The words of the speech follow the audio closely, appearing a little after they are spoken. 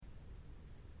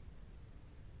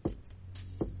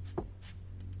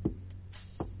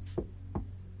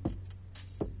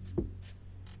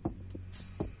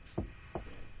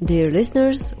Dear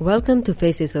listeners, welcome to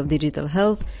Faces of Digital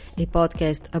Health, a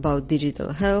podcast about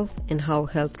digital health and how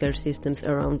healthcare systems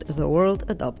around the world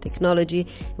adopt technology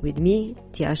with me,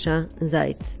 Tjasa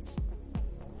Zajc.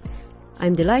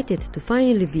 I'm delighted to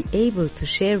finally be able to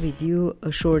share with you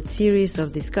a short series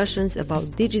of discussions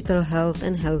about digital health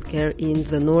and healthcare in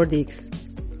the Nordics.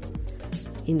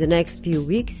 In the next few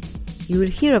weeks, you will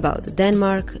hear about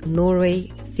Denmark,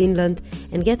 Norway, Finland,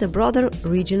 and get a broader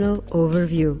regional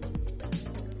overview.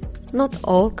 Not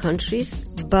all countries,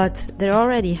 but there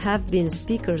already have been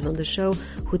speakers on the show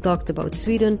who talked about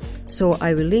Sweden, so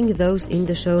I will link those in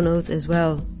the show notes as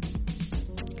well.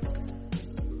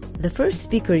 The first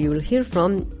speaker you will hear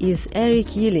from is Erik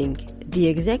Gylling, the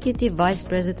Executive Vice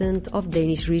President of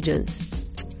Danish Regions.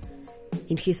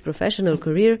 In his professional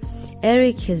career,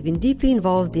 Erik has been deeply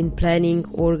involved in planning,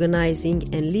 organizing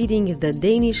and leading the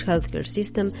Danish healthcare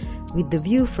system with the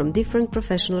view from different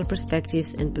professional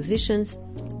perspectives and positions,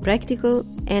 practical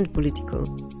and political.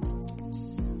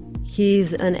 He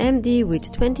is an MD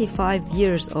with 25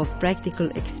 years of practical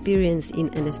experience in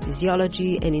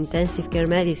anesthesiology and intensive care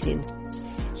medicine.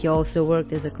 He also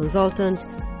worked as a consultant,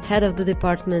 head of the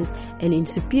department, and in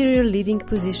superior leading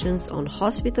positions on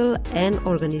hospital and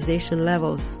organization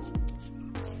levels.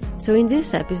 So in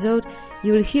this episode,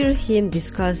 you will hear him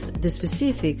discuss the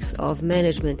specifics of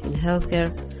management in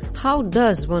healthcare, how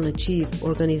does one achieve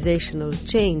organizational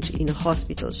change in a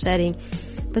hospital setting,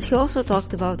 but he also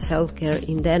talked about healthcare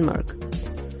in Denmark.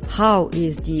 How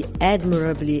is the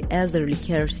admirably elderly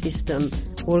care system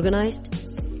organized?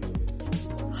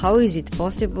 How is it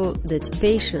possible that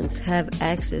patients have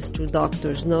access to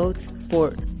doctor's notes for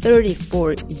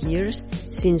 34 years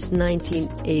since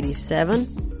 1987?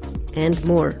 And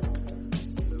more.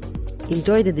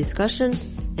 Enjoy the discussion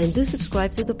and do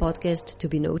subscribe to the podcast to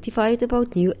be notified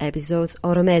about new episodes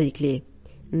automatically.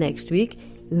 Next week,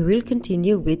 we will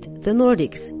continue with the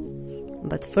Nordics.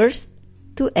 But first,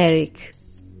 to Erik.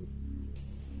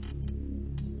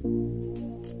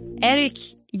 Erik,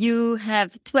 you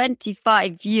have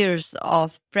 25 years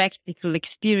of practical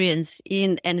experience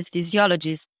in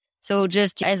anesthesiology. So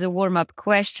just as a warm-up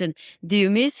question, do you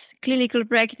miss clinical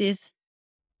practice?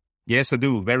 Yes, I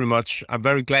do, very much. I'm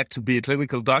very glad to be a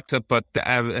clinical doctor, but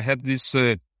I've had this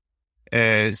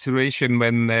situation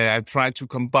when I tried to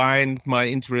combine my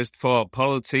interest for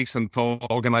politics and for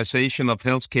organization of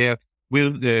healthcare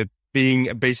with being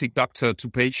a basic doctor to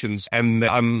patients. And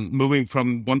I'm moving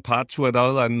from one part to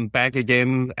another and back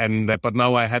again. But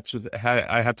now I had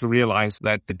to realize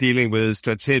that dealing with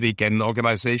strategic and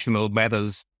organizational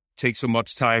matters takes so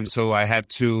much time. So I had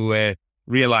to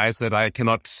realize that I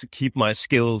cannot keep my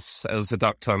skills as a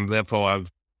doctor, and therefore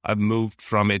I've moved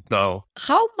from it now.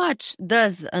 How much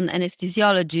does an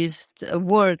anesthesiologist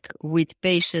work with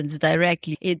patients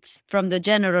directly? It's from the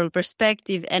general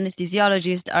perspective,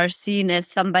 anesthesiologists are seen as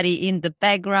somebody in the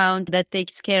background that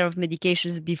takes care of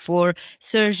medications before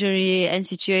surgery and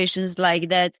situations like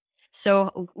that.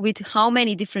 So with how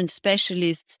many different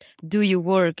specialists do you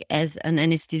work as an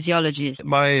anesthesiologist?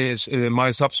 My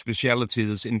subspecialty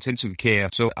is intensive care.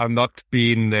 So I've not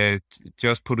been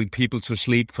just putting people to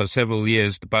sleep for several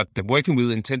years, but working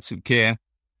with intensive care,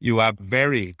 you are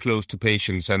very close to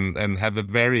patients and have a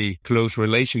very close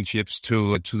relationships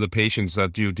to the patients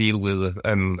that you deal with,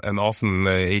 and often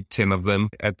 8-10 of them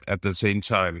at the same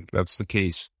time. That's the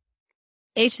case.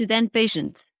 8 to 10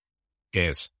 patients?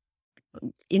 Yes.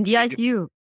 In the ICU?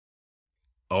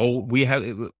 Oh, we had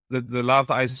the last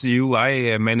ICU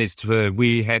I managed.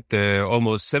 We had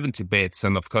almost 70 beds,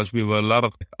 and of course we were a lot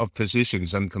of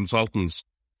physicians and consultants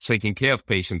taking care of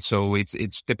patients. So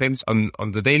it depends on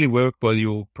the daily work, where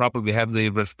you probably have the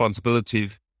responsibility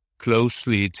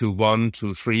closely to 1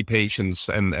 to 3 patients,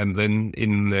 and then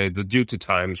in the duty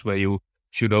times where you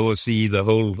should oversee the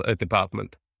whole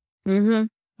department. Mm-hmm.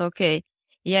 Okay.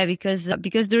 Yeah,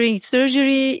 because during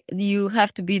surgery, you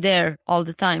have to be there all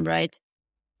the time, right?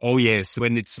 Oh, yes.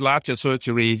 When it's larger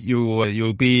surgery,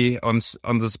 you'll be on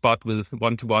the spot with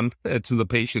 1-to-1 to the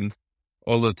patient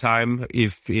all the time.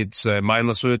 If it's a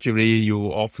minor surgery, you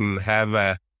often have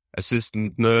a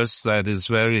assistant nurse that is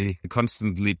very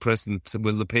constantly present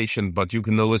with the patient, but you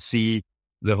can oversee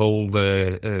the whole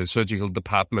surgical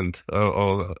department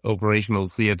or operational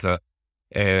theater,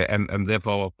 and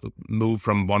therefore move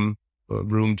from one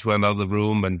room to another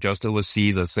room and just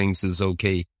oversee the things is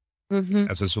okay.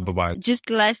 As a supervisor. Just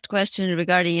last question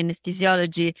regarding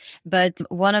anesthesiology, but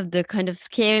one of the kind of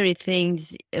scary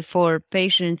things for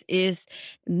patients is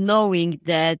knowing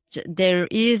that there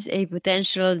is a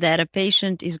potential that a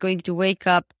patient is going to wake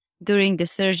up during the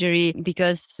surgery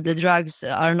because the drugs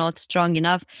are not strong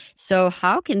enough. So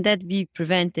how can that be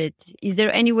prevented? Is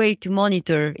there any way to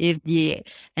monitor if the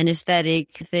anesthetic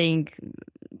thing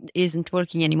isn't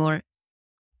working anymore?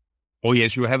 Oh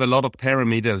yes, you have a lot of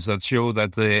parameters that show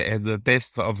that the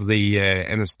depth of the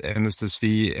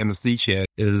anesthesia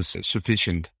is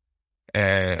sufficient.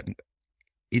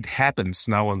 It happens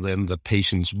now and then that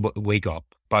patients wake up,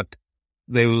 but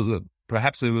they will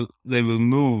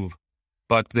move,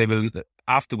 but they will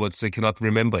afterwards they cannot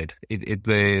remember it.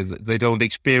 They don't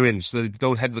experience, they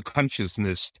don't have the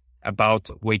consciousness about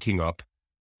waking up.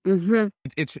 Mm-hmm.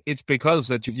 It's because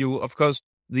that you of course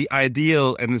the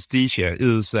ideal anesthesia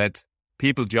is that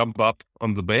people jump up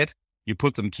on the bed, you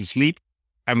put them to sleep,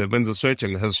 and when the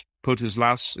surgeon has put his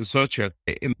last suture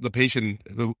in, the patient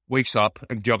wakes up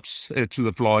and jumps to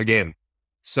the floor again.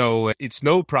 So it's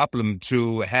no problem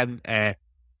to have a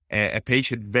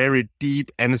patient very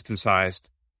deep anesthetized,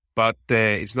 but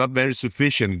it's not very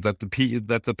sufficient that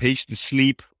the patient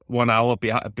sleep 1 hour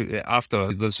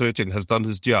after the surgeon has done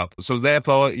his job. So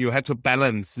therefore, you have to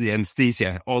balance the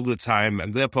anesthesia all the time,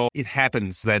 and therefore it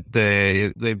happens that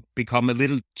they become a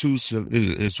little too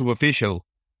superficial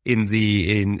in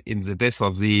the depth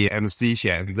of the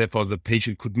anesthesia, and therefore the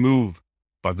patient could move,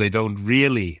 but they don't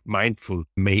really mindful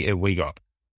may wake up.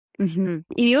 Mm-hmm.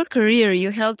 In your career,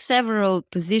 you held several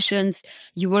positions.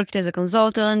 You worked as a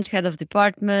consultant, head of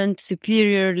department,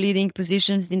 superior, leading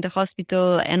positions in the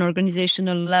hospital and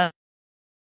organizational level.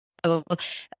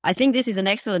 I think this is an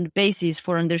excellent basis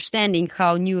for understanding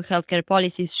how new healthcare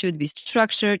policies should be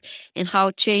structured and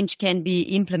how change can be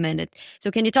implemented.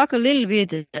 So can you talk a little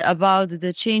bit about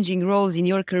the changing roles in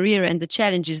your career and the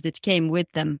challenges that came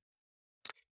with them?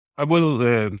 I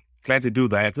will gladly do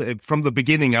that. From the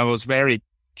beginning, I was very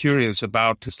curious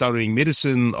about studying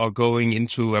medicine or going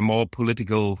into a more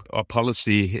political or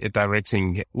policy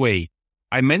directing way.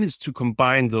 I managed to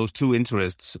combine those two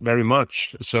interests very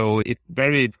much. So it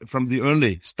varied from the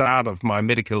early start of my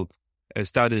medical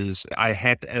studies. I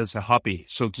had as a hobby,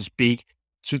 so to speak,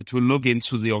 to look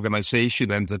into the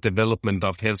organization and the development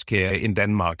of healthcare in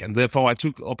Denmark. And therefore, I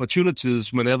took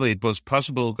opportunities whenever it was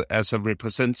possible as a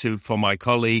representative for my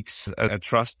colleagues, a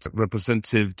trust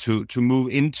representative, to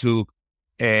move into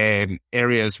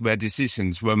areas where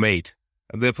decisions were made.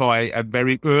 And therefore, I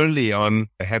very early on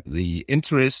had the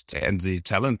interest and the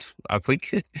talent, I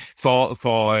think, for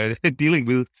dealing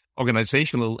with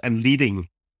organizational and leading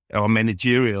or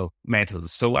managerial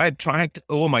matters. So I tried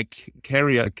over my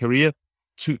career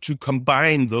to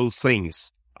combine those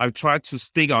things. I tried to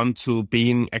stick on to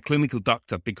being a clinical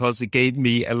doctor because it gave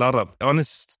me a lot of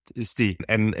honesty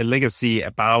and a legacy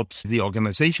about the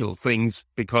organizational things,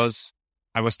 because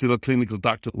I was still a clinical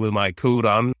doctor with my coat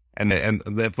on, and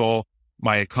therefore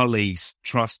my colleagues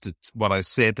trusted what I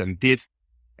said and did,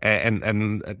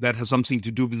 and that has something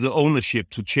to do with the ownership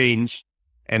to change,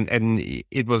 and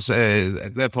it was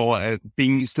therefore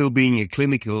being a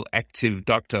clinical active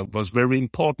doctor was very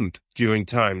important during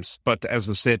times. But as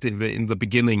I said in the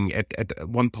beginning, at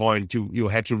one point you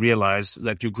had to realize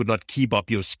that you could not keep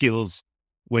up your skills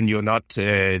when you're not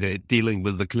dealing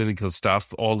with the clinical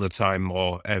stuff all the time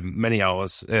or many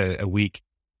hours a week.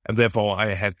 And therefore,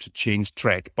 I had to change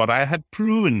track. But I had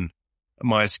proven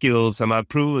my skills, and I've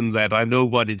proven that I know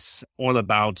what it's all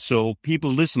about. So people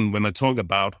listen when I talk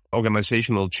about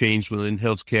organizational change within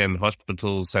healthcare and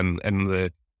hospitals and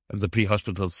the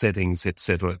pre-hospital settings,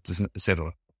 etc.,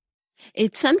 etc.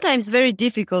 It's sometimes very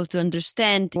difficult to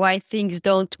understand why things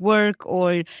don't work,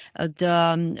 or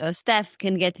the staff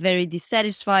can get very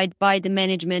dissatisfied by the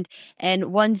management. And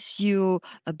once you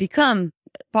become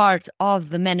part of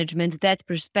the management, that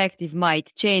perspective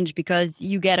might change because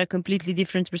you get a completely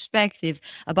different perspective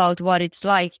about what it's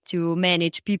like to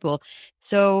manage people.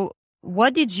 So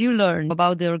what did you learn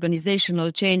about the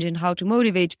organizational change and how to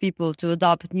motivate people to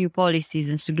adopt new policies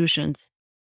and solutions?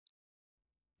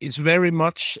 It's very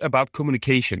much about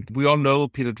communication. We all know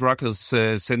Peter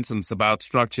Drucker's sentence about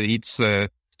structure eats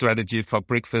strategy for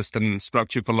breakfast and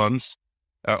structure for lunch,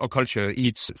 or culture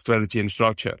eats strategy and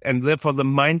structure. And therefore, the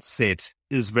mindset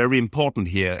is very important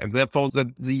here. And therefore,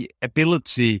 the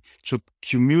ability to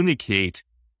communicate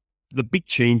the big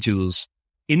changes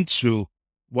into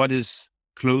what is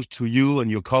close to you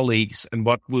and your colleagues, and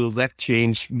what will that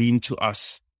change mean to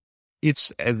us.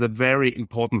 It's as a very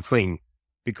important thing.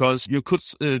 Because you could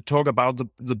talk about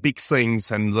the big things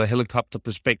and the helicopter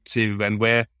perspective and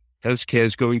where healthcare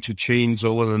is going to change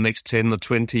over the next 10 or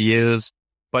 20 years.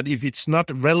 But if it's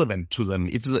not relevant to them,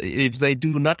 if they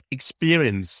do not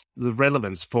experience the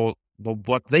relevance for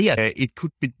what they are, it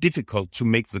could be difficult to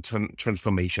make the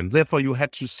transformation. Therefore, you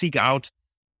had to seek out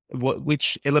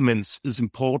which elements is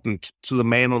important to the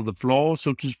man on the floor,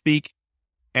 so to speak,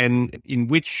 and in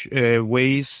which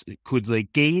ways could they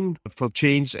gain for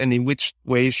change, and in which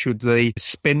ways should they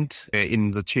spend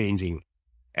in the changing.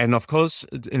 And of course,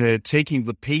 taking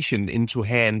the patient into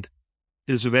hand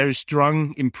is a very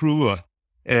strong improver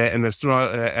and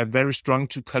very strong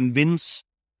to convince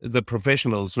the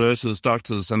professionals, nurses,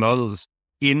 doctors, and others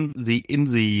in the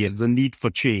need for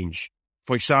change.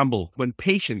 For example, when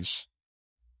patients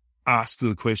ask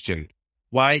the question,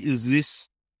 why is this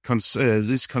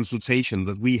consultation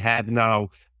that we have now,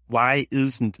 why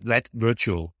isn't that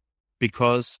virtual?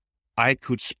 Because I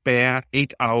could spare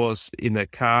 8 hours in a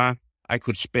car. I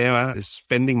could spare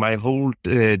spending my whole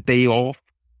day off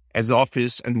at the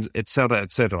office, and et cetera,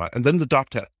 et cetera. And then the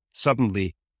doctor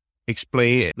suddenly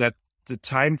explain that the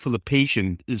time for the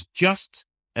patient is just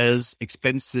as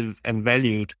expensive and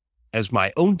valued as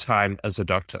my own time as a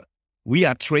doctor. We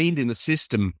are trained in a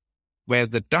system where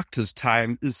the doctor's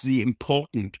time is the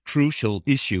important, crucial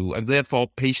issue, and therefore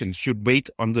patients should wait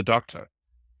on the doctor.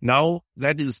 Now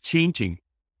that is changing.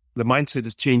 The mindset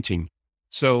is changing.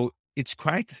 So it's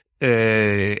quite,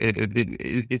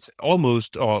 it's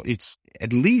almost, or it's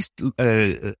at least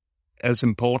as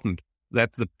important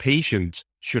that the patient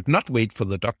should not wait for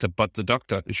the doctor, but the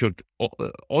doctor should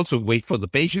also wait for the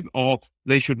patient, or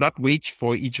they should not wait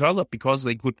for each other because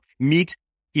they could meet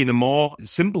in a more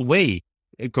simple way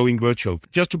going virtual.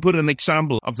 Just to put an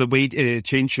example of the way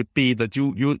change should be, that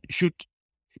you should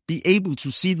be able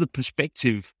to see the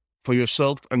perspective for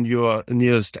yourself and your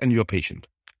nearest and your patient.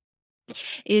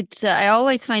 I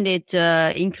always find it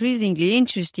increasingly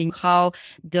interesting how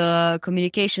the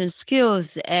communication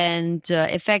skills and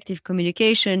effective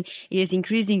communication is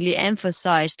increasingly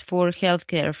emphasized for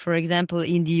healthcare. For example,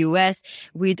 in the US,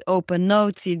 with open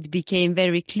notes, it became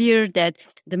very clear that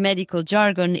the medical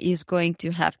jargon is going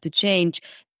to have to change.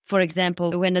 For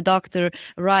example, when a doctor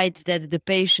writes that the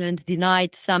patient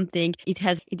denied something,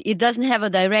 it doesn't have a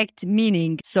direct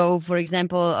meaning. So, for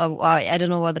example, I don't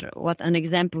know what an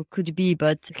example could be,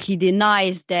 but he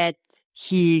denies that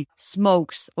he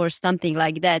smokes or something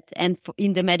like that. And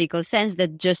in the medical sense,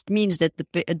 that just means that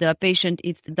the patient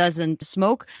it doesn't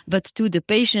smoke. But to the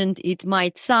patient, it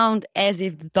might sound as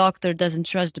if the doctor doesn't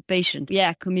trust the patient.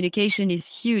 Yeah, communication is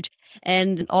huge.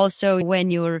 And also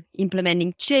when you're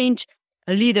implementing change,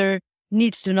 a leader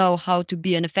needs to know how to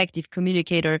be an effective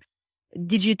communicator.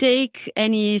 Did you take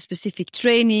any specific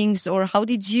trainings, or how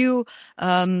did you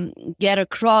get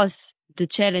across the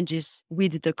challenges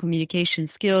with the communication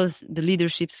skills, the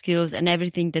leadership skills, and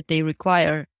everything that they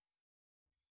require?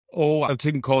 Oh, I've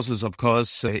taken courses, of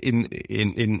course,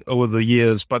 in over the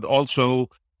years, but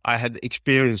also I had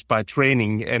experience by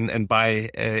training and by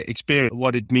experience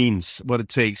what it means, what it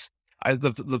takes.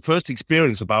 The first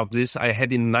experience about this I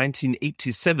had in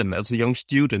 1987 as a young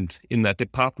student in that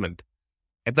department.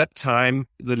 At that time,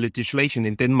 the legislation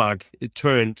in Denmark, it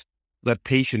turned that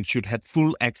patients should have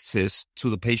full access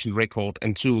to the patient record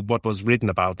and to what was written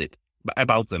about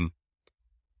them.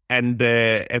 And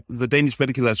the Danish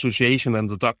Medical Association and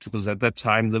the doctors at that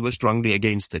time, they were strongly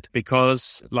against it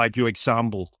because, like your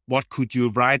example, what could you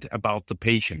write about the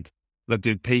patient that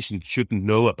the patient shouldn't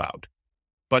know about?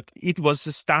 But it was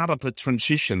the start of a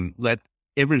transition that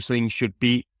everything should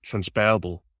be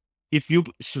transparable. If you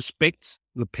suspect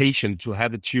the patient to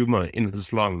have a tumor in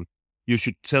his lung, you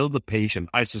should tell the patient,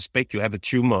 I suspect you have a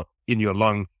tumor in your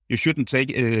lung. You shouldn't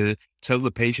tell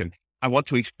the patient, I want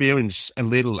to experience a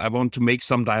little, I want to make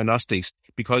some diagnostics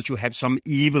because you have some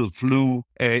evil flu.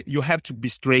 You have to be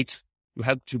straight, you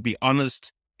have to be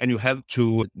honest, and you have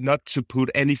to not to put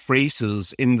any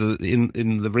phrases in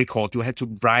the record. You have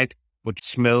to write what you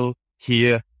smell,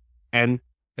 hear, and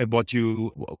what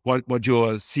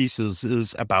your thesis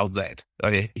is about that.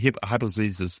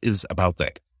 Hypothesis is about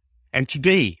that. And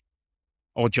today,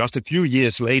 or just a few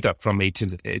years later from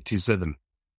 1887,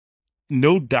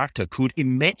 no doctor could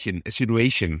imagine a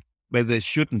situation where they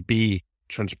shouldn't be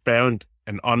transparent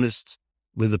and honest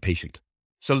with the patient.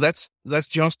 So that's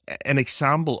just an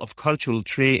example of cultural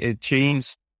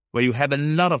change where you have a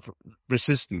lot of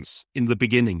resistance in the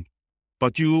beginning.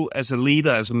 But you, as a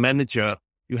leader, as a manager,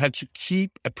 you have to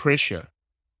keep a pressure,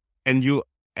 and you,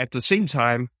 at the same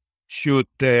time, should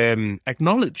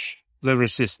acknowledge the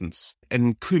resistance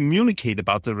and communicate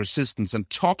about the resistance and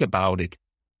talk about it.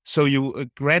 So you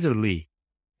gradually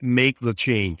make the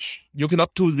change. You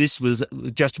cannot do this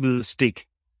just with a stick.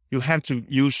 You have to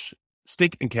use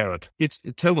stick and carrot.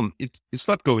 Tell them it's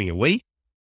not going away,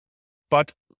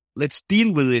 but let's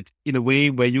deal with it in a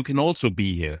way where you can also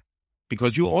be here,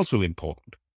 because you're also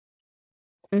important.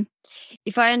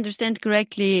 If I understand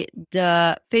correctly,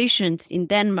 the patients in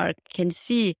Denmark can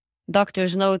see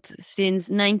doctor's notes since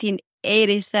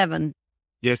 1987.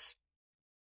 Yes.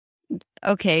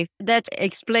 Okay, that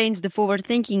explains the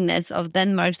forward-thinkingness of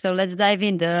Denmark. So let's dive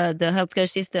in the healthcare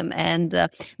system and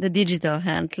the digital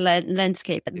health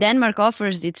landscape. Denmark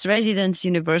offers its residents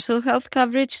universal health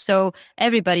coverage, so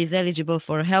everybody is eligible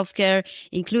for healthcare,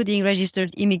 including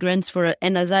registered immigrants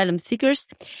and asylum seekers.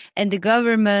 And the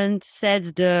government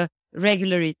sets the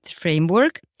regulatory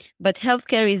framework, but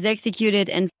healthcare is executed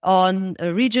on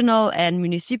a regional and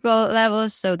municipal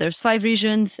levels. So there's 5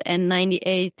 regions and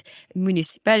 98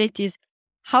 municipalities.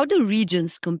 How do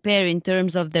regions compare in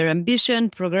terms of their ambition,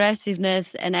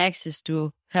 progressiveness, and access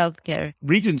to healthcare?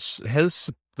 Regions has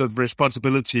the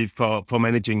responsibility for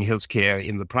managing healthcare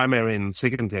in the primary and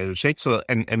secondary sector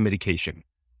and medication.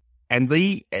 And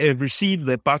they receive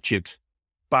their budget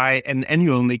by an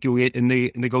annual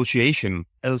negotiation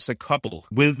as a couple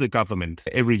with the government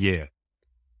every year.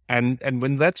 And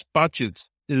when that budget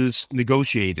is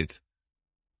negotiated,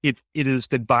 it is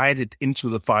divided into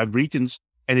the 5 regions,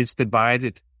 and it's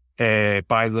divided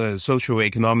by the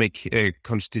socio-economic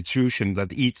constitution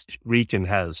that each region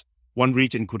has. One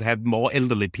region could have more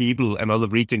elderly people, another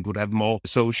region could have more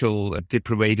social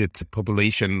deprived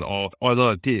population or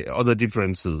other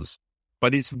differences.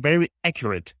 But it's very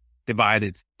accurate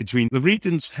divided between the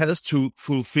regions has to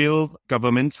fulfill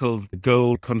governmental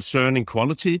goal concerning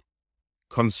quality,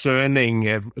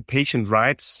 concerning patient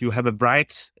rights. You have a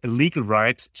legal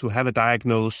right to have a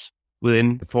diagnosis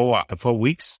within 4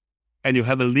 weeks, and you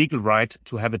have a legal right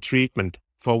to have a treatment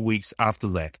 4 weeks after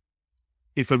that.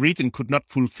 If a region could not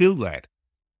fulfill that,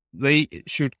 they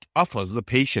should offer the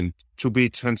patient to be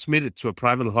transmitted to a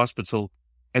private hospital,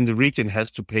 and the region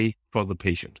has to pay for the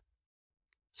patient.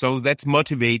 So that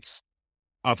motivates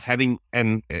of having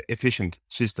an efficient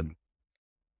system.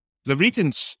 The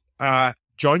regions are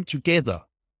joined together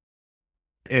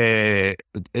in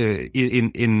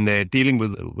dealing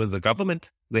with the government.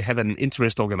 They have an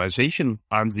interest organization.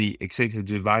 I'm the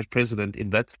executive vice president in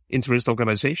that interest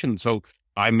organization. So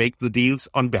I make the deals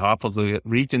on behalf of the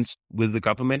regions with the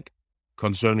government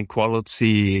concerning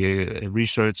quality,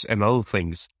 research, and other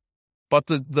things. But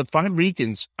the 5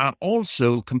 regions are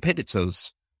also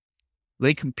competitors.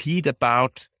 They compete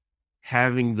about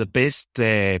having the best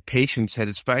patient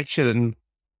satisfaction.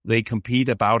 They compete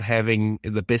about having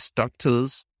the best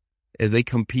doctors. They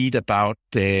compete about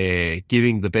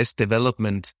giving the best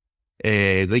development.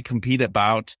 They compete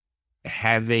about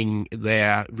having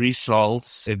their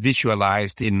results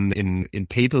visualized in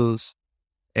papers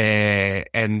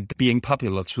and being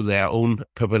popular to their own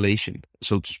population,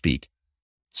 so to speak.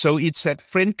 So it's a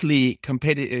friendly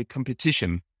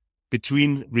competition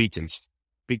between regions,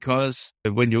 because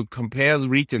when you compare the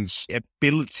regions'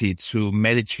 ability to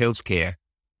manage healthcare,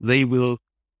 they will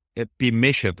be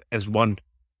measured as one.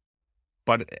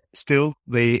 But still,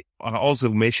 they are also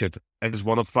measured as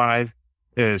one of 5,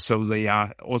 so they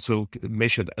are also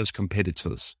measured as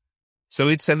competitors. So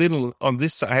it's a little on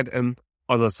this side and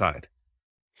other side.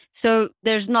 So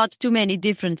there's not too many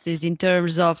differences in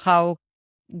terms of how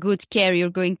good care you're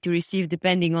going to receive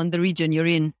depending on the region you're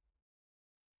in.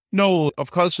 No,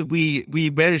 of course, we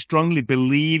very strongly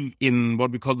believe in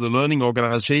what we call the learning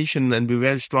organization, and we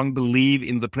very strongly believe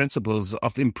in the principles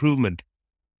of improvement.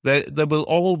 There will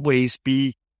always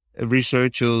be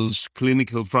researchers,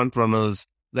 clinical frontrunners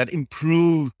that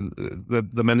improve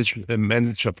the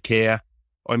management of care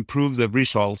or improve the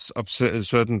results of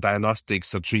certain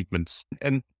diagnostics or treatments.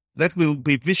 And that will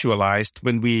be visualized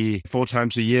when we 4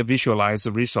 times a year visualize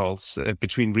the results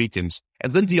between regions.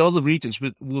 And then the other regions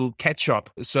will catch up.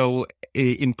 So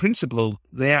in principle,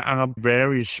 there are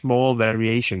very small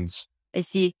variations. I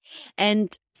see.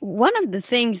 And one of the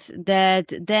things that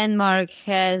Denmark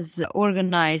has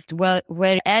organized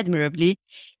very admirably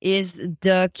is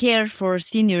the care for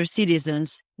senior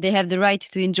citizens. They have the right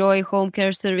to enjoy home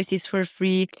care services for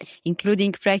free,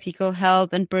 including practical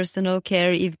help and personal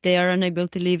care if they are unable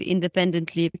to live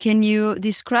independently. Can you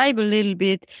describe a little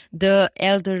bit the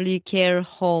elderly care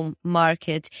home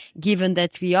market, given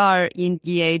that we are in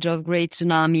the age of great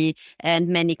tsunami and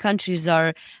many countries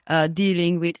are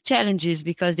dealing with challenges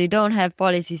because they don't have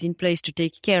policies in place to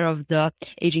take care of the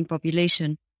aging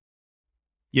population?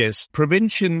 Yes,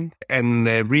 prevention and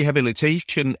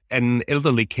rehabilitation and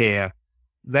elderly care,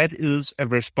 that is a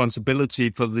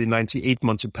responsibility for the 98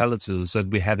 municipalities that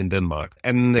we have in Denmark.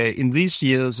 And in these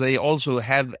years, they also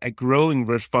have a growing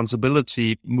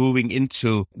responsibility moving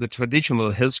into the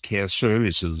traditional healthcare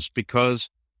services, because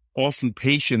often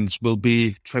patients will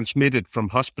be transmitted from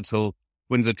hospital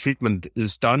when the treatment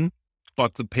is done,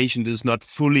 but the patient is not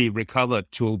fully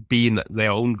recovered to be in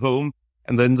their own home,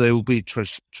 and then they will be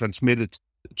transmitted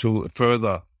to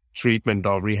further treatment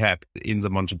or rehab in the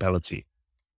municipality.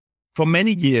 For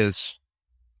many years,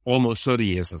 almost 30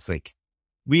 years, I think,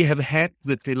 we have had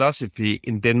the philosophy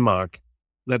in Denmark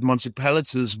that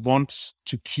municipalities want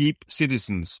to keep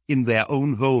citizens in their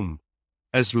own home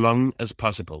as long as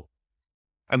possible.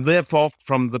 And therefore,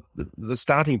 from the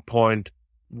starting point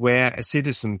where a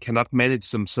citizen cannot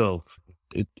manage themselves,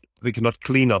 they cannot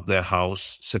clean up their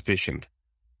house sufficient,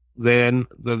 then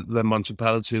the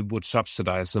municipality would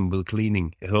subsidize them with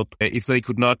cleaning help. If they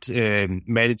could not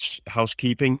manage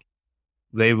housekeeping,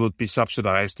 they would be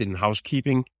subsidized in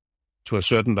housekeeping to a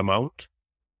certain amount.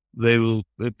 They will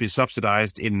be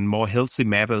subsidized in more healthy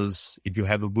matters. If you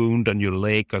have a wound on your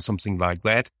leg or something like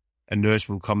that, a nurse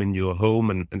will come in your home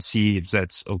and see if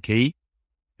that's okay.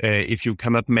 If you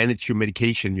cannot manage your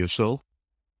medication yourself,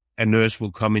 a nurse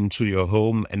will come into your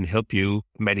home and help you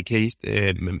medicate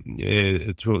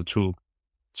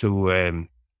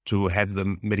to have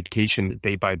the medication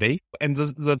day by day. And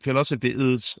the philosophy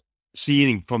is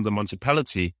seeing from the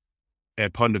municipality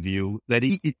point of view that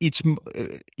it's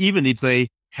even if they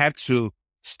have to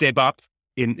step up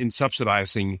in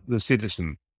subsidizing the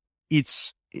citizen,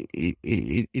 it's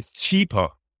cheaper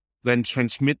than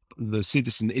transmit the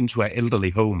citizen into an elderly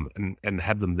home and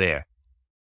have them there.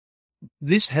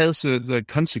 This has the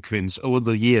consequence over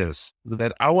the years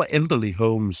that our elderly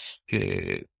homes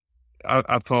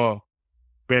are for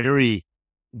very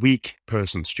weak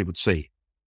persons, you would say.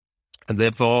 And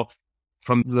therefore,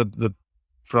 from the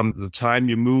time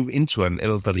you move into an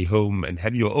elderly home and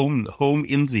have your own home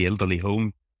in the elderly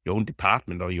home, your own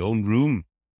department or your own room,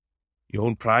 your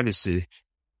own privacy,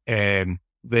 the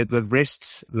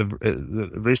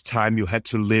rest time you had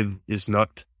to live is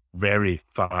not very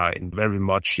far and very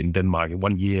much in Denmark,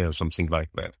 1 year or something like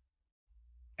that.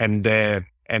 And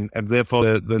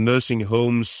therefore the nursing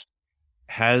homes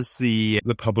has the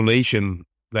population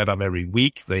that are very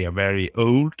weak, they are very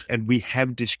old, and we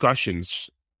have discussions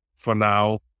for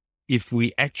now if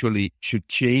we actually should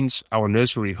change our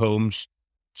nursery homes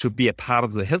to be a part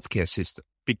of the healthcare system,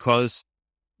 because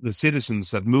the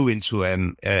citizens that move into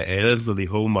an elderly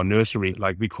home or nursery,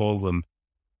 like we call them,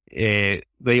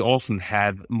 they often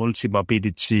have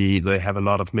multimorbidity, they have a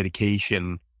lot of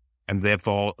medication, and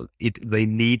therefore they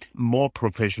need more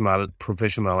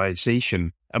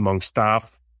professionalization among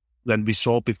staff than we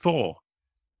saw before,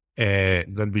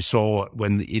 than we saw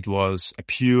when it was a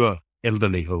pure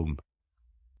elderly home.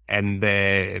 And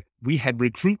we had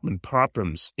recruitment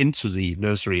problems into the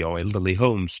nursery or elderly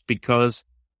homes because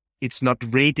it's not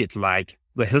rated like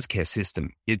the healthcare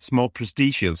system. It's more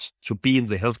prestigious to be in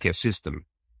the healthcare system.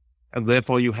 And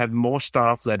therefore you have more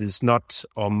staff that is not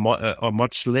or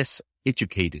much less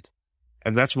educated.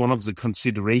 And that's one of the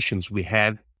considerations we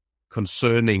have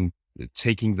concerning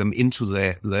taking them into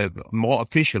the more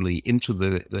officially into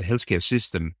the healthcare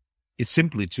system. It's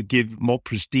simply to give more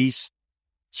prestige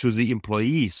to the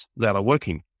employees that are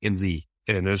working in the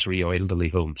nursery or elderly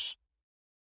homes.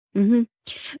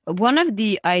 Mm-hmm. One of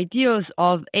the ideals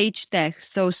of age tech,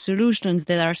 so solutions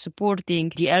that are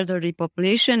supporting the elderly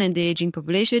population and the aging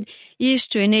population, is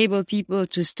to enable people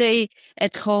to stay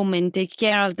at home and take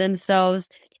care of themselves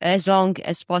as long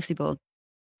as possible.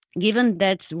 Given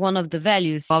that's one of the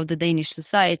values of the Danish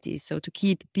society, so to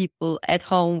keep people at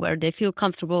home where they feel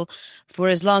comfortable for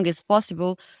as long as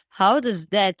possible, how does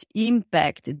that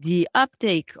impact the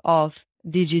uptake of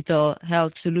digital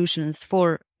health solutions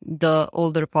for the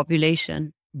older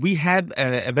population? We have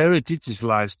a very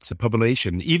digitalized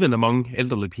population, even among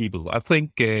elderly people. I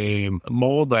think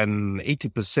more than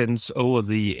 80% over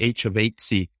the age of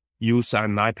 80 use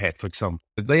an iPad, for example.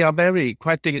 They are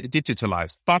quite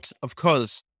digitalized. But, of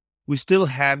course, we still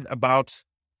have about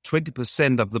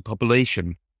 20% of the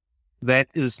population that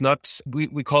is not,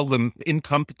 we call them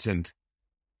incompetent.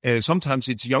 Sometimes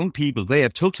it's young people, they are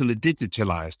totally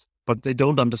digitalized, but they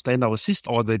don't understand our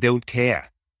system or they don't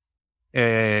care.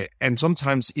 And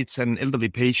sometimes it's an elderly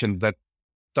patient that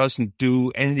doesn't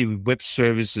do any web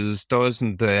services,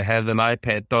 doesn't have an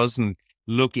iPad, doesn't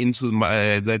look into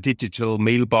the digital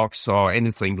mailbox or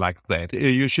anything like that.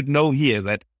 You should know here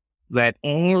that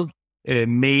all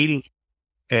mail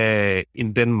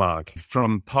in Denmark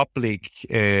from public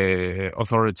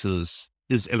authorities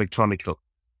is electronic.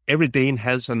 Every Dane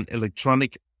has an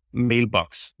electronic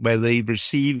mailbox where they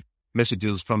receive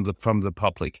messages from the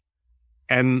public.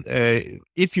 And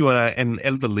if you are an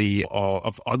elderly or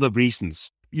of other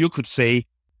reasons, you could say,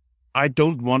 I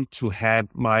don't want to have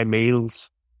my mails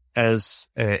as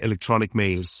electronic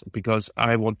mails because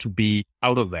I want to be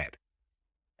out of that.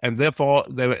 And therefore,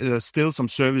 there are still some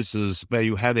services where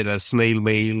you have it as snail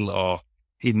mail or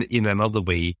in another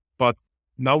way. But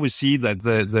now we see that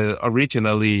the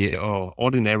originally or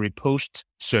ordinary post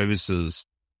services,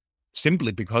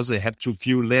 simply because they have too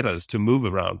few letters to move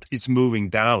around, it's moving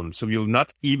down. So you'll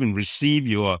not even receive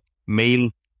your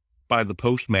mail by the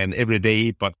postman every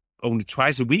day, but only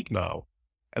twice a week now.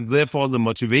 And therefore, the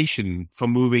motivation for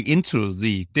moving into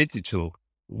the digital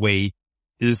way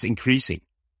is increasing.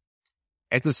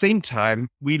 At the same time,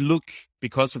 we look,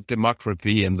 because of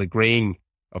demography and the graying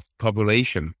of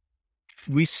population,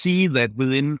 we see that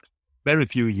within very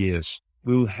few years,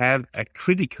 we will have a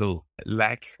critical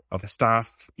lack of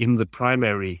staff in the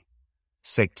primary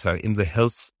sector, in the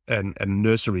health and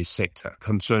nursery sector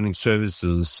concerning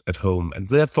services at home. And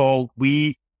therefore,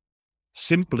 we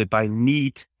simply by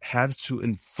need have to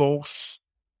enforce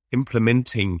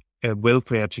implementing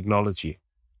welfare technology,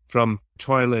 from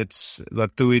toilets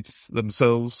that do it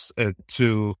themselves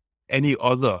to any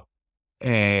other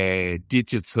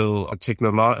digital or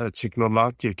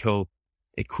technological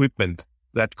equipment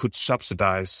that could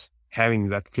subsidize having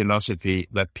that philosophy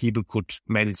that people could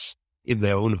manage in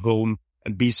their own home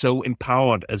and be so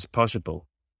empowered as possible.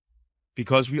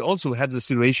 Because we also had the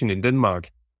situation in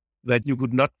Denmark that you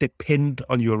could not depend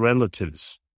on your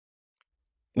relatives.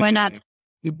 Why not?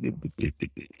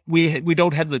 We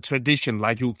don't have the tradition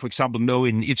like you, for example, know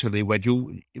in Italy, where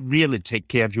you really take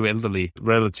care of your elderly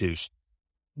relatives.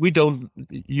 We don't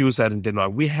use that in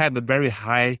Denmark. We have a very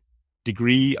high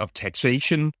degree of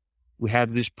taxation. We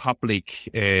have this public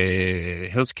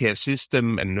healthcare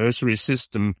system and nursery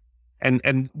system,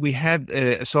 and we have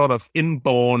a sort of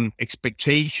inborn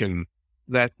expectation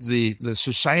that the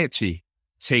society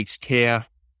takes care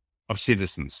of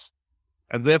citizens.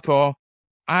 And therefore,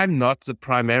 I'm not the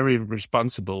primary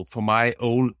responsible for my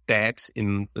old dad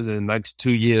in the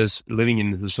 92 years living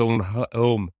in his own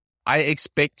home. I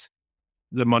expect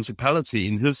the municipality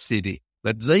in his city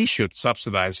that they should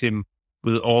subsidize him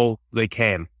with all they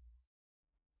can.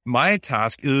 My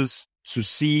task is to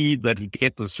see that he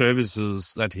gets the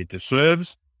services that he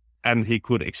deserves and he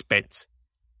could expect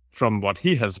from what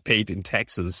he has paid in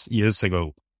taxes years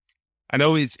ago. I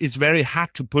know it's very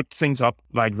hard to put things up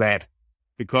like that,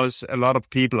 because a lot of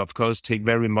people, of course, take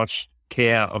very much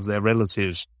care of their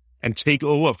relatives and take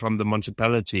over from the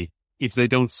municipality if they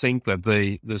don't think that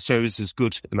the service is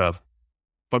good enough.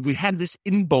 But we have this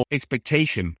inborn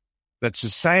expectation that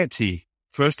society,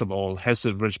 first of all, has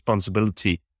a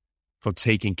responsibility for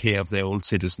taking care of their own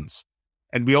citizens.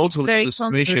 And we also have the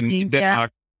situation in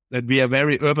Denmark that we are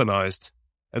very urbanized,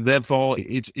 and therefore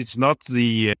it's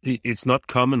not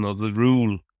common or the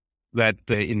rule that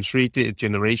in 3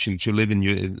 generations you live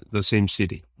in the same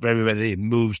city. Very rarely it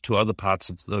moves to other parts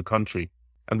of the country,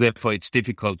 and therefore it's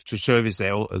difficult to service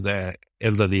their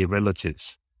elderly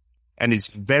relatives. And it's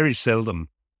very seldom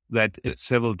that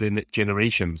several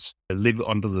generations live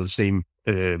under the same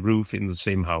roof in the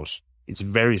same house. It's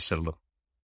very seldom.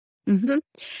 Mm-hmm.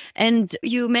 And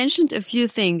you mentioned a few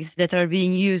things that are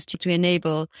being used to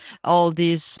enable all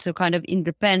this kind of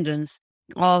independence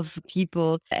of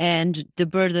people, and the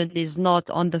burden is not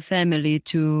on the family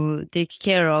to take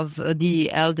care of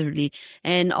the elderly.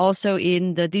 And also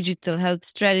in the digital health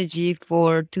strategy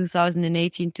for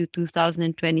 2018 to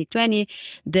 2020,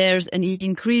 there's an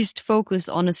increased focus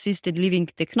on assisted living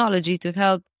technology to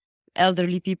help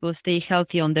elderly people stay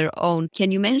healthy on their own.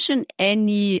 Can you mention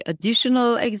any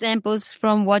additional examples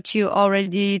from what you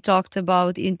already talked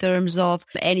about in terms of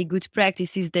any good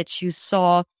practices that you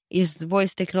saw? Is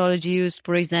voice technology used,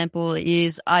 for example?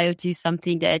 Is IoT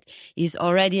something that is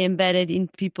already embedded in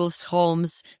people's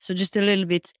homes? So just a little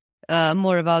bit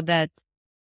more about that.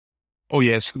 Oh,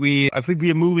 yes. I think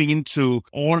we are moving into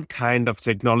all kind of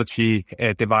technology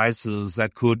devices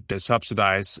that could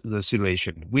subsidize the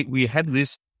situation. We had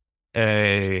this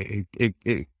a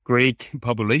great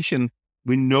population.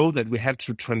 We know that we have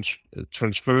to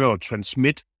transfer or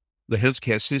transmit the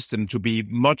healthcare system to be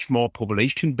much more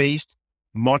population-based,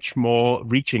 much more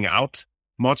reaching out,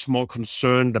 much more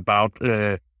concerned about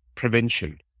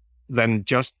prevention than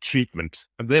just treatment.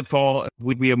 And therefore,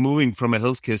 we are moving from a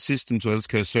healthcare system to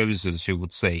healthcare services, you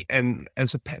would say. And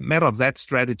as a matter of that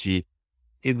strategy,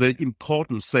 the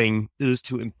important thing is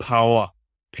to empower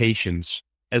patients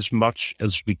as much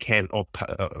as we can, or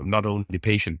not only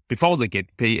patient, before they get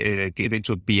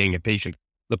into being a patient,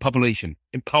 the population,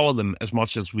 empower them as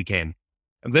much as we can.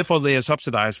 And therefore, they are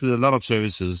subsidized with a lot of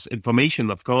services. Information,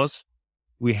 of course.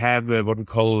 We have what we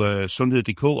call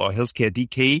Sundhed.dk or Healthcare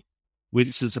DK,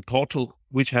 which is a portal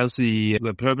which has the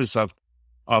purpose of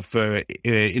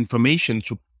information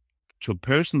to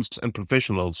persons and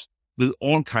professionals with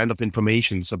all kind of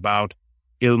informations about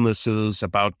illnesses,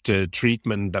 about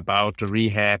treatment, about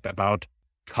rehab, about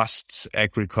costs,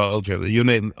 agriculture, you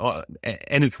name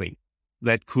anything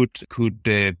that could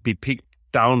be picked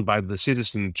down by the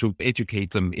citizen to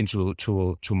educate them into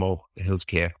to more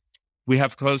healthcare. We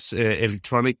have, of course,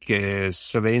 electronic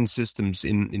surveillance systems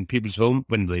in people's home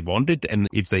when they want it and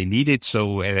if they need it.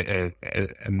 So a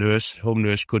home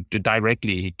nurse could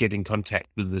directly get in contact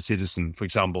with the citizen. For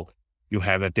example, you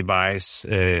have a device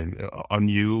on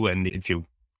you, and if you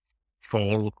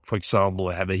fall, for example,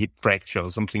 have a hip fracture or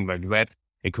something like that,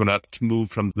 it could not move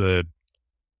from the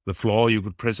floor. You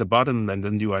could press a button, and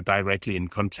then you are directly in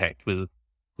contact with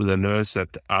a nurse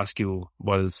that asks you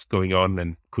what is going on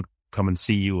and could come and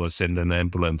see you or send an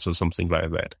ambulance or something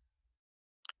like that.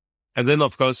 And then,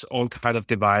 of course, all kind of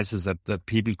devices that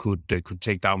people could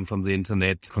take down from the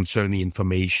internet concerning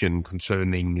information,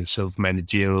 concerning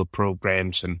self-managerial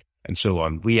programs and so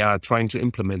on. We are trying to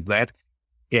implement that.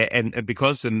 Yeah, and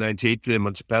because the 98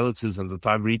 municipalities and the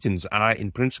 5 regions are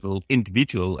in principle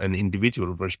individual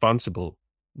responsible,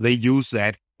 they use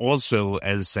that also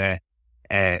as a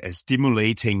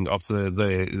stimulating of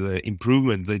the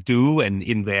improvement they do and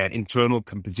in their internal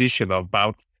competition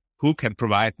about who can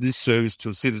provide this service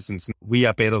to citizens. We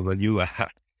are better than you are.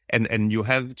 And you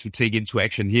have to take into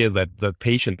action here that the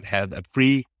patient had a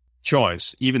free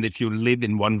choice. Even if you live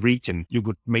in one region, you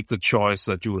could make the choice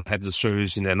that you will have the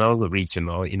service in another region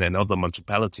or in another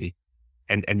municipality.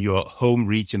 And your home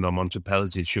region or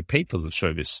municipality should pay for the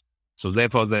service. So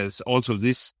therefore, there's also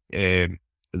this,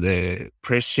 the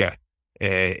pressure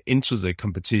into the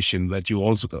competition that you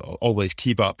also always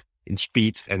keep up in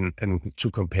speed and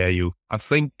to compare you. I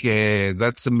think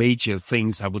that's the major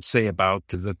things I would say about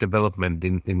the development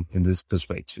in this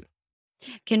perspective.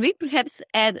 Can we perhaps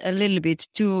add a little bit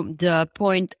to the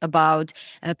point about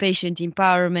patient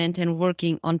empowerment and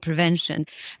working on prevention?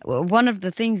 One of the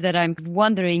things that I'm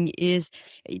wondering is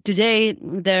today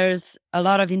there's a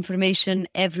lot of information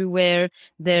everywhere.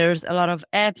 There's a lot of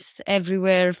apps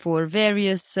everywhere for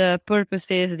various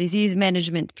purposes, disease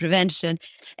management, prevention,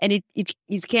 and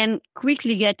it can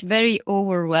quickly get very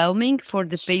overwhelming for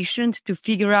the patient to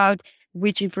figure out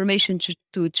which information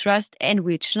to trust and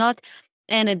which not.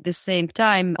 And at the same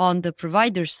time, on the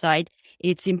provider side,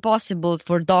 it's impossible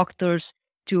for doctors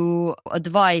to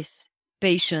advise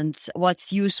patients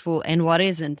what's useful and what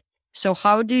isn't. So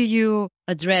how do you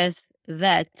address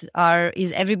that?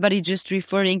 Is everybody just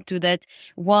referring to that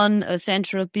one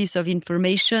central piece of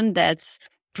information that's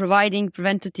providing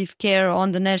preventative care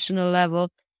on the national level?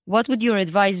 What would your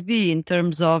advice be in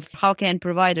terms of how can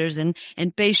providers and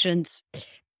patients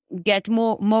get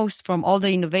most from all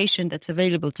the innovation that's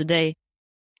available today?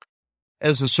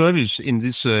 As a service in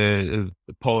this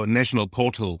national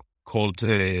portal called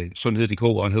Sundhed.dk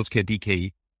or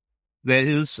Healthcare.dk, there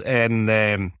is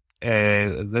a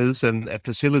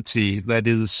facility that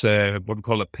is what we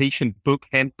call a patient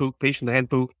handbook,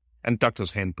 and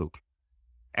doctor's handbook.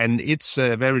 And it's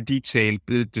a very detailed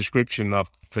description of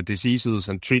the diseases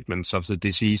and treatments of the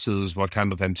diseases, what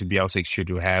kind of antibiotics should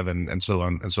you have, and so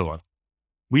on and so on.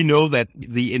 We know that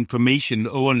the information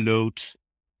overload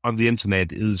on the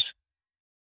internet is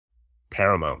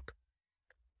paramount.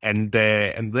 And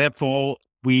therefore,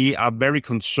 we are very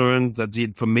concerned that the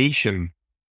information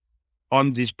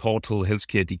on this portal,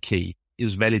 Healthcare.dk,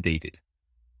 is validated.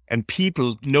 And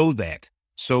people know that.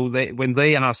 So when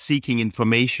they are seeking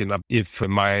information, if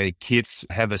my kids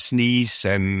have a sneeze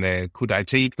and could I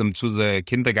take them to the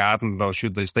kindergarten or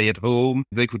should they stay at home,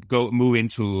 they could move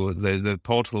into the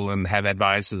portal and have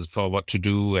advices for what to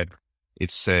do. And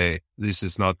it's this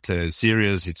is not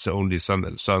serious. It's only such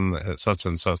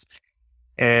and such.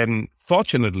 And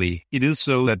fortunately, it is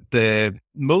so that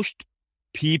most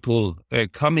people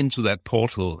come into that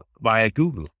portal via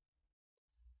Google.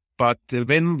 But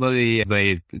when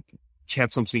they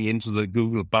chat something into the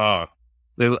Google bar,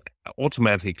 they will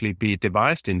automatically be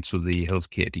devised into the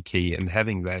Healthcare.dk and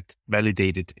having that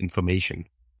validated information.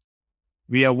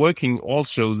 We are working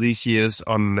also these years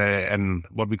on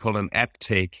what we call an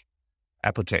apothec,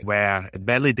 where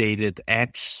validated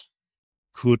apps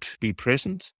could be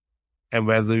present and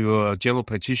where your general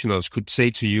practitioners could say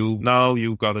to you, now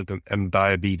you've got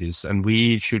diabetes and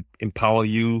we should empower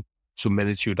you to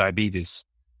manage your diabetes.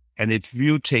 And if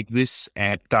you take this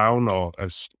app down or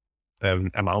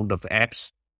an amount of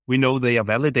apps, we know they are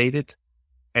validated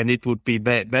and it would be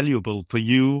valuable for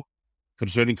you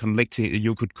concerning collecting.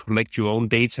 You could collect your own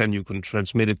data and you can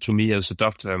transmit it to me as a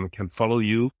doctor and can follow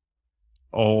you.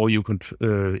 Or you could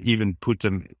even put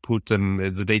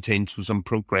the data into some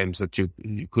programs that you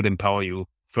could empower you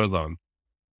further on.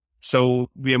 So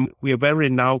we are very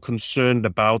now concerned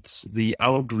about the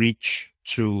outreach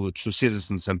to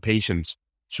citizens and patients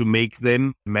to make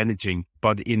them managing,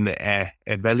 but in a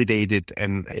validated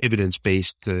and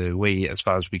evidence-based way as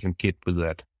far as we can get with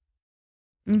that.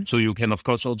 Mm. So you can, of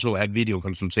course, also have video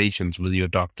consultations with your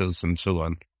doctors and so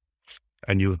on.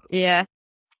 And you...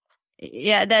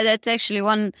 Yeah, that's actually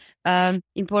one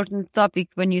important topic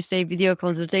when you say video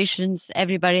consultations.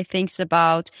 Everybody thinks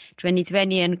about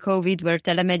 2020 and COVID, where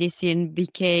telemedicine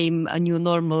became a new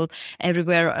normal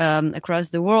everywhere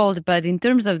across the world. But in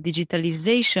terms of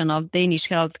digitalization of Danish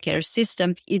healthcare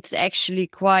system, it's actually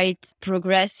quite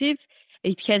progressive.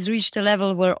 It has reached a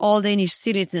level where all Danish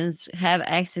citizens have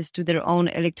access to their own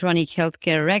electronic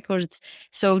healthcare records.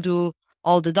 So do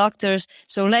all the doctors.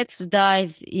 So let's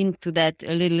dive into that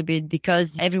a little bit,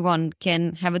 because everyone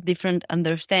can have a different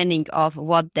understanding of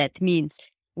what that means.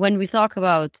 When we talk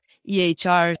about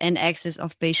EHR and access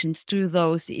of patients to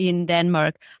those in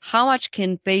Denmark, how much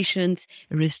can patients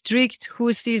restrict?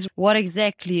 Who sees what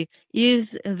exactly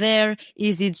is there?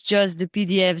 Is it just the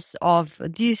PDFs of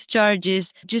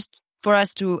discharges? Just for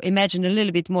us to imagine a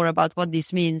little bit more about what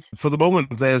this means. For the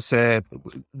moment, there's a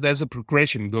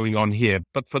progression going on here,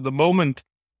 but for the moment,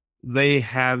 they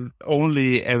have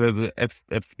only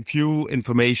a few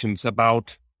informations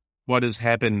about what is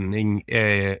happening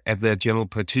at their general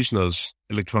practitioner's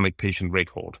electronic patient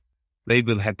record. They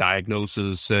will have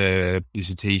diagnoses,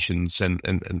 visitations,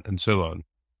 and so on.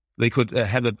 They could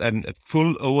have a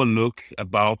full overlook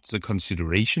about the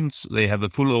considerations. They have a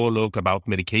full overlook about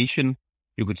medication.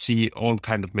 You could see all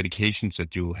kind of medications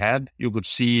that you had. You could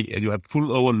see you have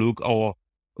full overlook over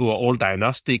all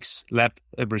diagnostics, lab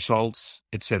results,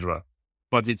 etc.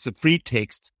 But it's a free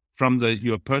text from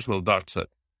your personal doctor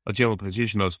or general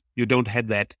practitioners. You don't have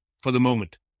that for the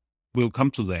moment. We'll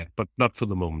come to that, but not for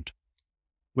the moment.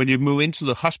 When you move into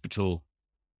the hospital,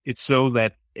 it's so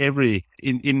that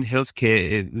in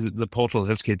healthcare, the portal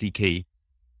Healthcare DK,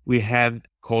 we have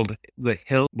called the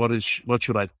health. What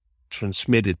should I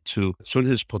transmit it to?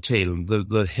 Sundhedsportalen,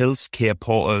 the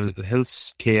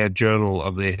healthcare journal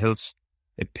of the health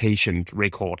patient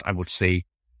record, I would say.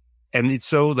 And it's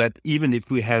so that even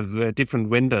if we have different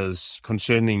vendors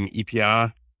concerning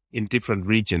EPR in different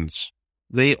regions,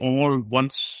 they all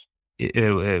once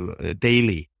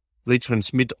daily, they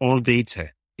transmit all data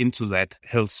into that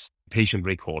health patient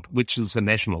record, which is a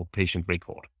national patient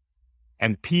record.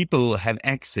 And people have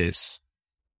access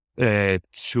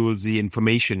to the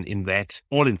information in that,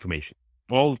 all information,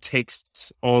 all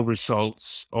texts, all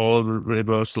results, all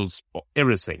reversals,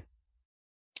 everything.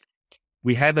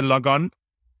 We have a log-on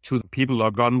to people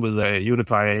log on with a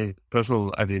unified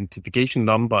personal identification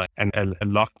number and a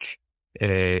lock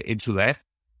into that.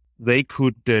 They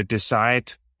could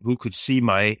decide who could see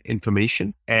my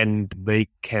information, and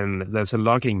there's a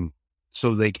logging,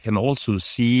 so they can also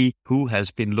see who has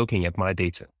been looking at my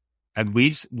data. And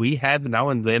we have now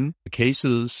and then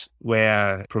cases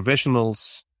where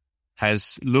professionals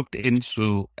has looked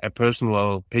into a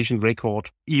personal patient record,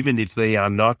 even if they are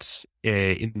not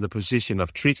in the position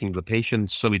of treating the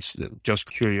patient. So it's just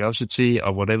curiosity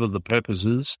or whatever the purpose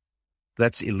is.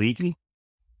 That's illegal.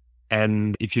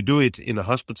 And if you do it in a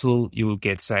hospital, you will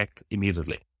get sacked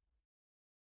immediately.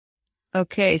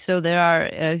 Okay, so there are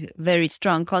very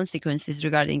strong consequences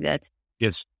regarding that.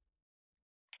 Yes.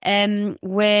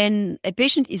 When a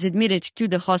patient is admitted to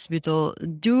the hospital,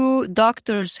 do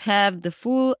doctors have the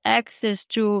full access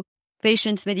to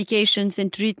patients' medications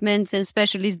and treatments and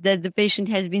specialists that the patient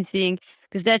has been seeing?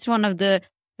 Because that's one of the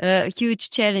huge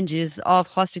challenges of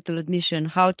hospital admission,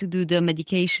 how to do the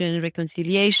medication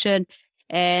reconciliation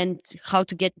and how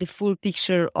to get the full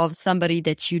picture of somebody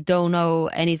that you don't know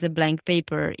and is a blank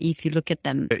paper if you look at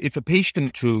them. If a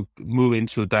patient to move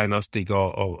into diagnostic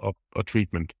or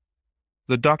treatment,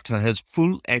 the doctor has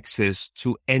full access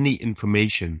to any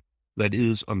information that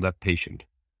is on that patient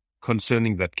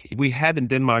concerning that case. We have in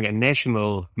Denmark a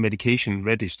national medication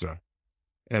register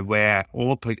where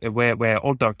all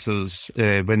doctors,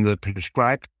 when they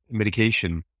prescribe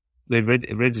medication, they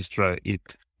register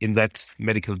it in that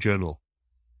medical journal.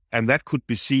 And that could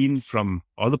be seen from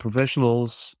other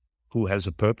professionals who has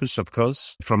a purpose, of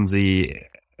course, from the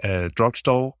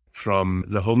drugstore, from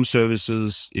the home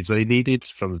services, if they need it,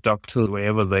 from the doctor,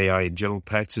 wherever they are in general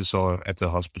practice or at the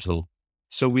hospital.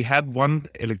 So we have one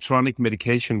electronic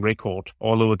medication record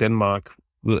all over Denmark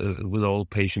with all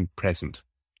patients present.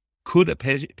 Could a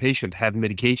patient have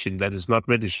medication that is not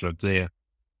registered there?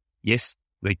 Yes,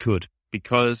 they could,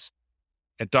 because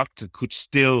a doctor could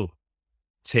still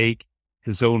take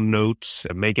his own notes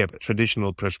and make a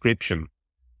traditional prescription,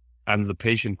 and the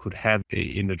patient could have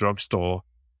it in the drugstore.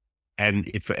 And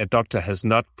if a doctor has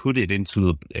not put it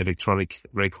into the electronic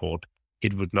record,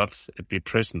 it would not be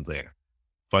present there.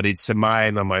 but it's a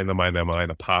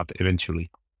minor part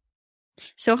eventually.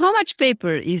 So how much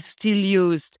paper is still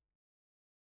used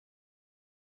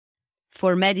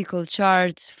for medical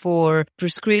charts, for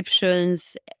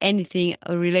prescriptions, anything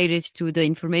related to the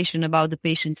information about the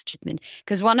patient's treatment?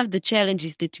 Because one of the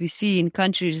challenges that we see in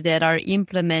countries that are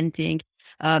implementing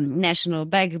national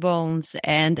backbones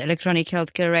and electronic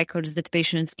healthcare records that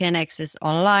patients can access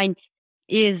online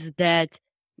is that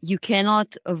you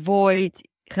cannot avoid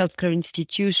healthcare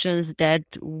institutions that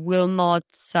will not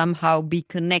somehow be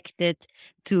connected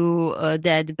to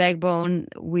that backbone,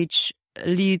 which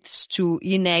leads to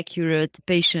inaccurate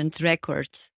patient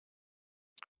records.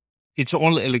 It's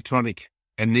all electronic,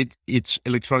 and it's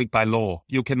electronic by law.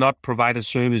 You cannot provide a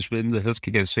service within the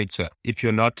healthcare sector if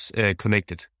you're not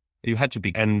connected. You had to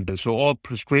be. And so all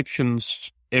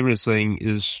prescriptions, everything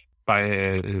is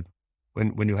by,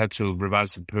 when you have to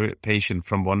revise a patient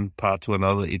from one part to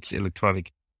another, it's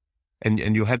electronic.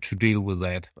 And you have to deal with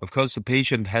that. Of course, the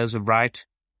patient has a right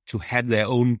to have their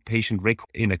own patient record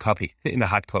in a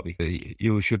hard copy.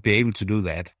 You should be able to do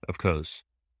that, of course.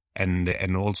 And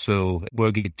also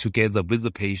working together with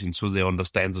the patient so they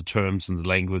understand the terms and the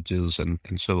languages and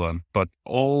so on. But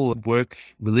all work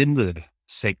within the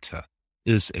sector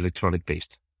is electronic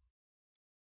based.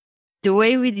 The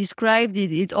way we described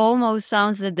it, it almost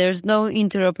sounds that there's no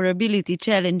interoperability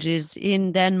challenges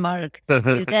in Denmark.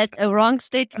 Is that a wrong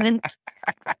statement?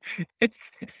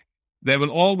 There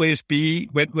will always be,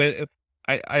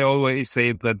 I always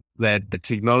say that the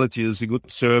technology is a good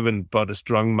servant but a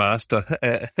strong master.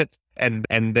 and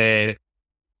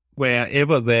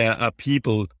wherever there are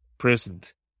people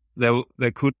present, there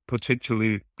could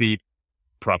potentially be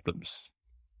problems.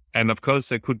 And of course,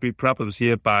 there could be problems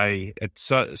here by at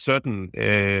certain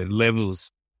levels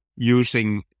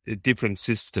using different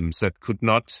systems that could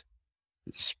not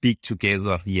speak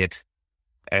together yet.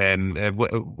 And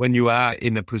when you are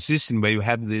in a position where you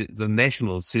have the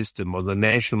national system or the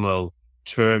national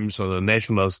terms or the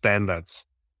national standards,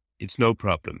 it's no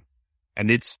problem. And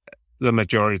it's the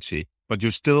majority. But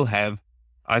you still have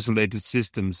isolated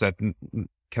systems that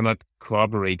cannot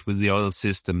cooperate with the other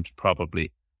systems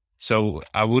probably. So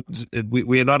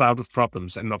we are not out of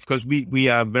problems. And of course, we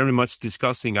are very much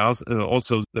discussing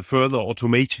also the further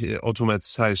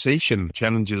automatization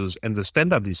challenges and the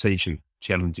standardization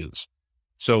challenges.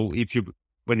 So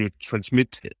when you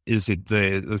transmit, is it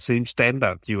the same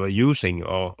standard you are using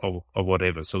or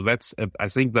whatever? So I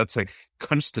think that's a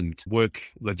constant work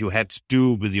that you have to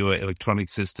do with your electronic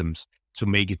systems to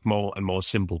make it more and more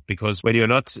simple. Because when you're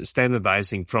not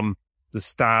standardizing from the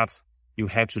start, you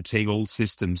have to take old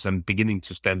systems and beginning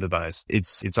to standardize.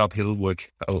 It's uphill work,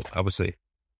 I would say.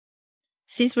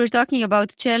 Since we're talking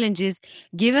about challenges,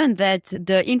 given that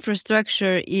the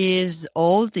infrastructure is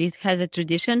old, it has a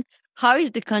tradition, how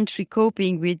is the country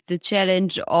coping with the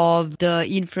challenge of the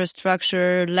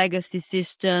infrastructure, legacy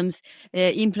systems,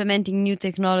 implementing new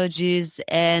technologies,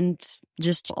 and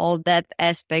just all that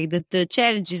aspect, the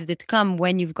challenges that come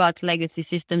when you've got legacy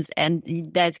systems and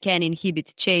that can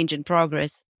inhibit change and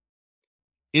progress?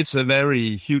 It's a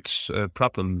very huge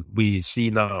problem we see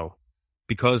now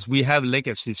because we have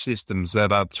legacy systems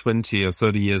that are 20 or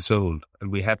 30 years old and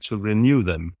we have to renew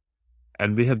them.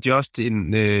 And we have just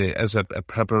as a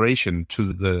preparation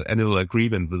to the annual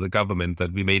agreement with the government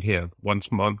that we made here 1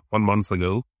 month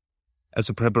ago, as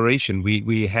a preparation,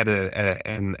 we had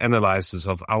an analysis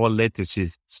of our legacy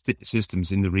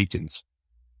systems in the regions.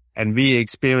 And we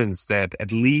experienced that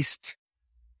at least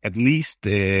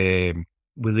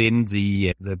within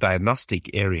the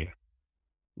diagnostic area,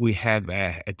 we have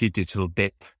a digital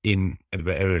debt in a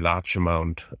very large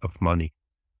amount of money.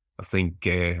 I think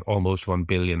almost 1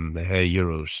 billion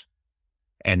euros.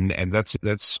 And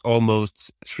that's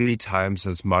almost 3 times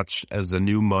as much as the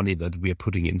new money that we are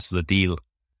putting into the deal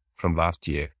from last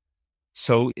year.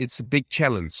 So it's a big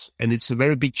challenge. And it's a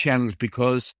very big challenge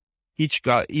because each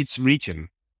region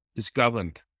is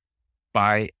governed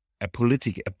by a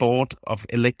board of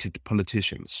elected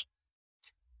politicians.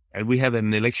 And we have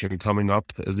an election coming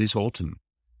up this autumn.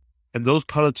 And those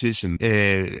politicians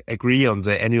agree on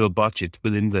the annual budget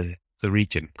within the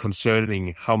region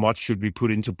concerning how much should we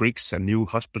put into bricks and new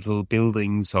hospital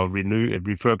buildings or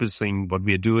refurbishing what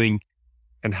we are doing,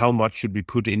 and how much should we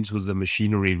put into the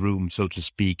machinery room, so to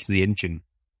speak, the engine,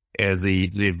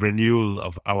 the renewal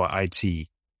of our IT.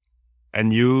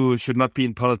 And you should not be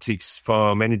in politics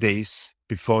for many days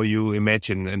before you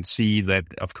imagine and see that,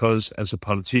 of course, as a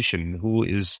politician who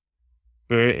is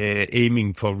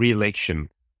aiming for re-election,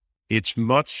 it's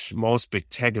much more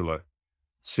spectacular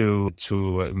to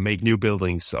make new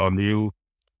buildings or new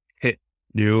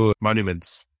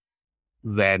monuments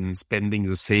than spending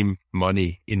the same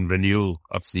money in renewal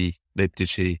of the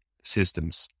legacy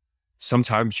systems.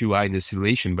 Sometimes you are in a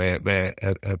situation where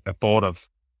a board of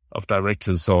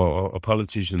directors or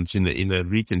politicians in a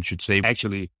region should say,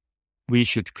 actually, we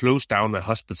should close down a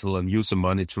hospital and use the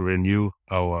money to renew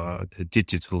our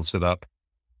digital setup.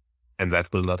 And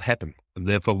that will not happen. And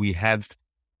therefore, we have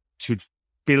to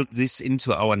build this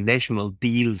into our national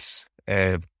deals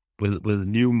with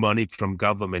new money from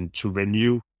government to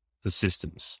renew the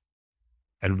systems.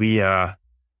 And we are,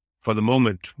 for the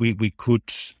moment, we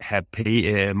could have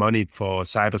pay money for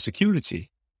cybersecurity.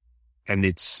 And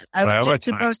it's I was just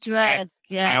supposed to ask,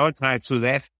 prioritized to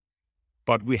that.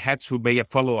 But we had to make a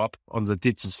follow-up on the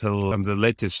digital and the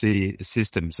legacy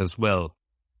systems as well.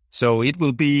 So it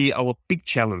will be our big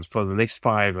challenge for the next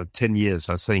 5 or 10 years,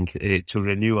 I think, to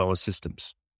renew our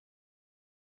systems.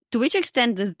 To which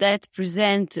extent does that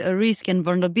present a risk and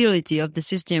vulnerability of the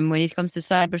system when it comes to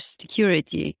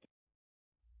cybersecurity?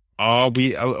 I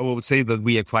would say that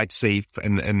we are quite safe,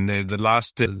 and the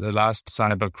last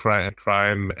cyber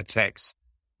crime attacks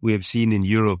we have seen in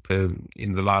Europe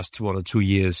in the last 1 or 2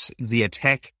 years, the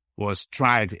attack was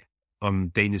tried on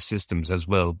Danish systems as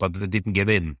well, but they didn't get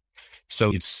in.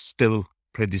 So it's still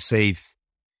pretty safe,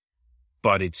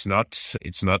 but it's not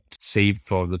safe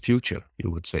for the future,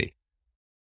 you would say.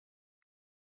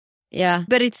 Yeah,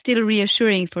 but it's still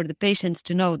reassuring for the patients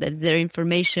to know that their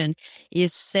information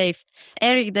is safe.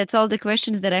 Erik, that's all the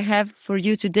questions that I have for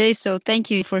you today. So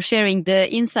thank you for sharing the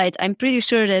insight. I'm pretty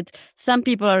sure that some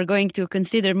people are going to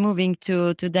consider moving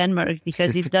to Denmark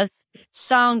because it does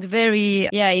sound very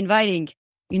inviting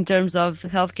in terms of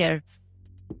healthcare.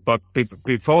 But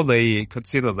before they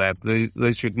consider that,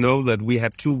 they should know that we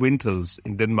have 2 winters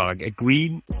in Denmark, a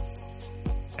green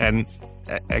and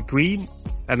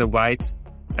a white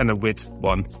and a wet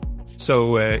one.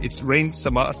 So it's rained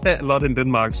a lot in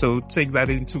Denmark, so take that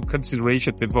into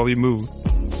consideration before you move.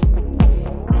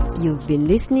 You've been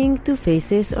listening to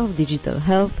Faces of Digital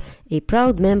Health, a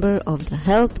proud member of the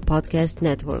Health Podcast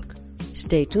Network.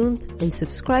 Stay tuned and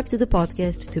subscribe to the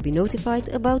podcast to be notified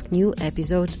about new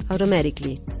episodes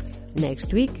automatically.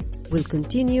 Next week, we'll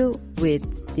continue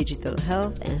with digital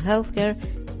health and healthcare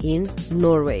in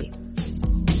Norway.